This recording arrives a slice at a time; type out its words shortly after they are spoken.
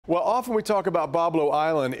Well, often we talk about Boblo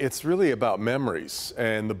Island. It's really about memories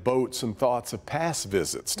and the boats and thoughts of past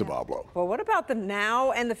visits to Boblo. Well, what about the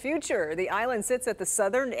now and the future? The island sits at the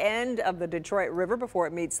southern end of the Detroit River before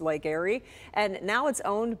it meets Lake Erie, and now it's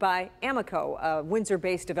owned by Amico, a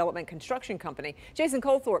Windsor-based development construction company. Jason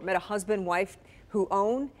Colthorpe met a husband-wife who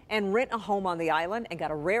own and rent a home on the island and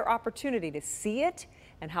got a rare opportunity to see it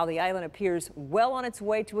and how the island appears well on its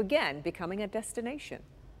way to again becoming a destination.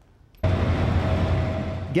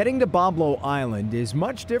 Getting to Boblo Island is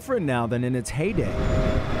much different now than in its heyday.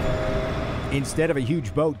 Instead of a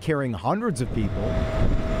huge boat carrying hundreds of people,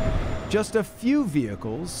 just a few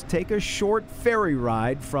vehicles take a short ferry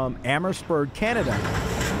ride from Amherstburg, Canada,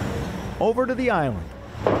 over to the island.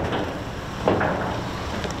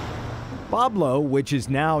 Boblo, which is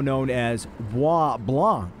now known as Bois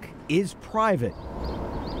Blanc, is private,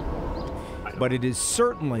 but it is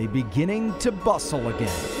certainly beginning to bustle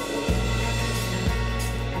again.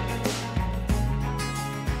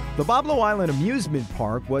 The Boblo Island Amusement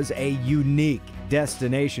Park was a unique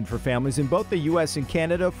destination for families in both the U.S. and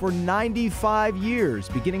Canada for 95 years,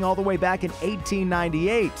 beginning all the way back in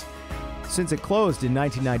 1898. Since it closed in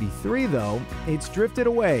 1993, though, it's drifted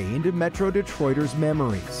away into Metro Detroiters'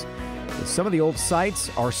 memories. But some of the old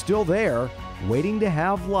sites are still there, waiting to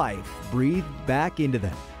have life breathed back into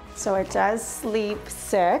them. So it does sleep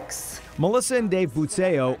 6. Melissa and Dave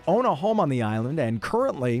Butzeo own a home on the island, and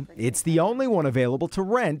currently it's the only one available to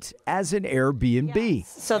rent as an Airbnb.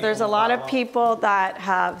 Yes. So there's a lot of people that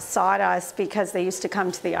have sought us because they used to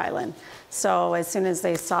come to the island. So as soon as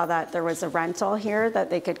they saw that there was a rental here that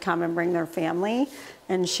they could come and bring their family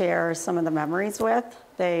and share some of the memories with,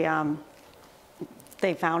 they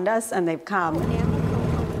found us and they've come.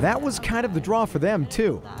 That was kind of the draw for them,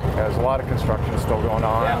 too. There's a lot of construction still going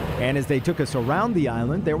on. Yeah. And as they took us around the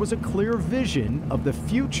island, there was a clear vision of the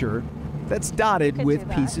future that's dotted with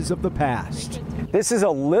pieces of the past. This is a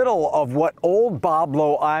little of what old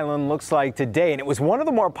Boblo Island looks like today, and it was one of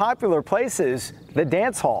the more popular places, the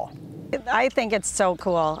dance hall. I think it's so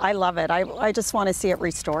cool. I love it. I just want to see it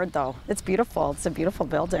restored, though. It's beautiful. It's a beautiful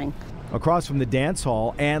building. Across from the dance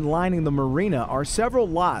hall and lining the marina are several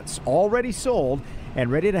lots already sold and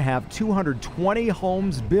ready to have 220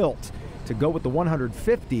 homes built to go with the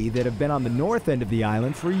 150 that have been on the north end of the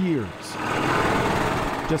island for years.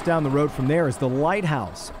 Just down the road from there is the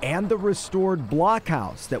lighthouse and the restored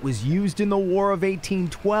blockhouse that was used in the War of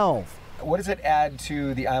 1812. What does it add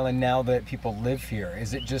to the island now that people live here?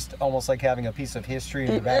 Is it just almost like having a piece of history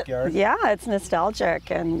in your backyard? Yeah, it's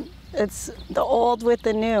nostalgic, and it's the old with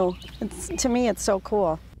the new. To me, it's so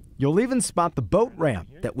cool. You'll even spot the boat ramp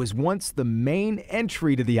that was once the main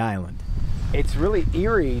entry to the island. It's really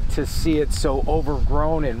eerie to see it so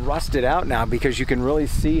overgrown and rusted out now, because you can really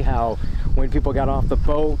see how when people got off the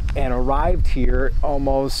boat and arrived here,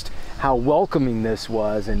 almost how welcoming this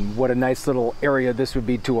was and what a nice little area this would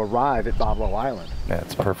be to arrive at Boblo Island. Yeah,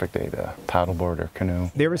 it's a perfect day to paddleboard or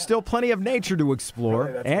canoe. There is still plenty of nature to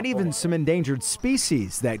explore, and even some endangered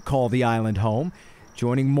species that call the island home,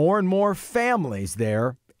 joining more and more families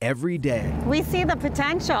there every day. We see the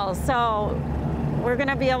potential, so we're going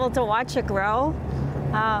to be able to watch it grow.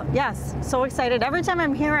 Yes, so excited. Every time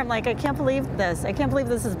I'm here, I'm like, I can't believe this. I can't believe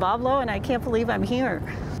this is Boblo, and I can't believe I'm here.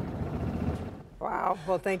 Wow.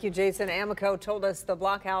 Well, thank you, Jason. Amico told us the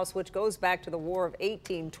blockhouse, which goes back to the War of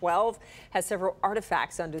 1812, has several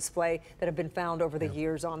artifacts on display that have been found over the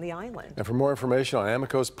years on the island. And for more information on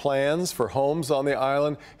Amico's plans for homes on the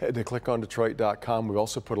island, head to clickondetroit.com. We've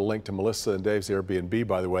also put a link to Melissa and Dave's Airbnb,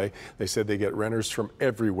 by the way. They said they get renters from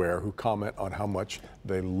everywhere who comment on how much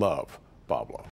they love Boblo.